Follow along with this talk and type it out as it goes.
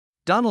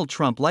Donald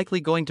Trump likely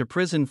going to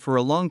prison for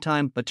a long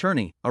time?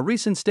 Attorney. A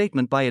recent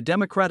statement by a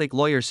Democratic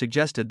lawyer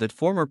suggested that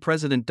former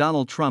President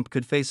Donald Trump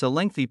could face a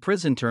lengthy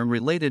prison term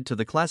related to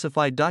the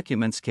classified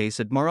documents case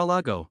at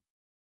Mar-a-Lago.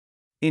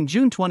 In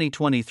June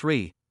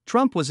 2023,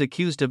 Trump was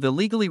accused of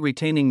illegally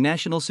retaining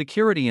national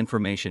security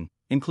information,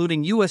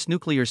 including U.S.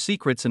 nuclear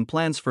secrets and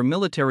plans for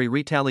military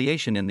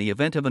retaliation in the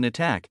event of an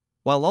attack,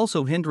 while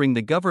also hindering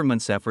the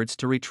government's efforts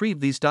to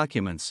retrieve these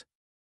documents.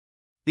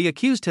 The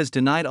accused has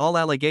denied all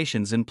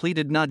allegations and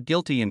pleaded not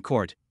guilty in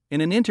court.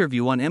 In an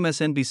interview on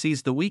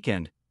MSNBC's The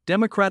Weekend,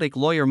 Democratic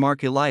lawyer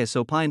Mark Elias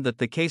opined that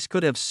the case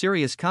could have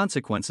serious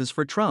consequences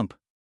for Trump,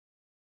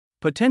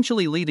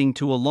 potentially leading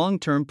to a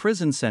long-term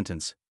prison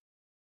sentence.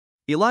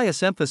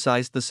 Elias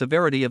emphasized the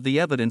severity of the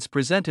evidence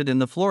presented in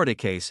the Florida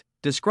case,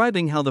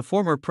 describing how the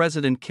former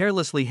president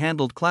carelessly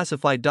handled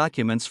classified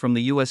documents from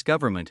the U.S.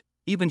 government,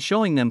 even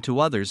showing them to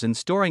others and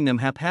storing them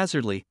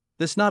haphazardly.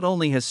 This not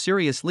only has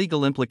serious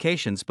legal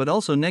implications but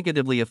also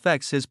negatively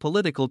affects his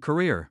political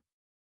career.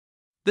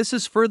 This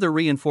is further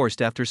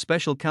reinforced after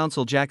special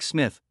counsel Jack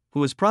Smith,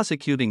 who is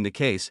prosecuting the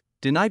case,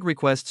 denied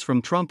requests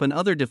from Trump and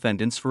other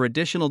defendants for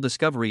additional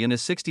discovery in a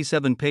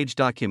 67-page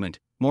document.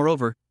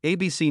 Moreover,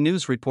 ABC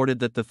News reported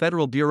that the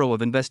Federal Bureau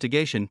of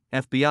Investigation,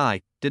 FBI,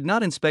 did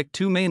not inspect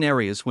two main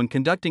areas when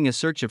conducting a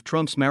search of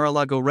Trump's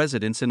Mar-a-Lago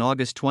residence in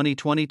August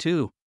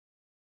 2022.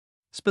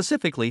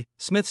 Specifically,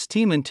 Smith's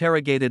team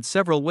interrogated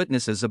several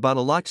witnesses about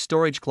a locked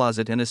storage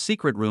closet and a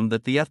secret room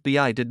that the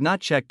FBI did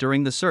not check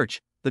during the search.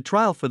 The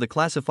trial for the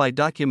classified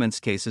documents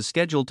case is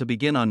scheduled to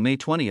begin on May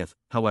 20.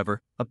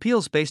 However,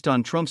 appeals based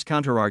on Trump's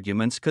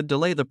counterarguments could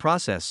delay the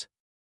process.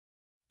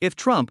 If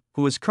Trump,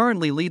 who is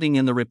currently leading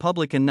in the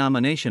Republican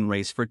nomination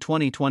race for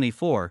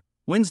 2024,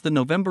 wins the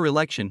November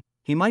election,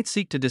 he might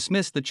seek to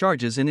dismiss the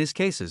charges in his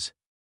cases.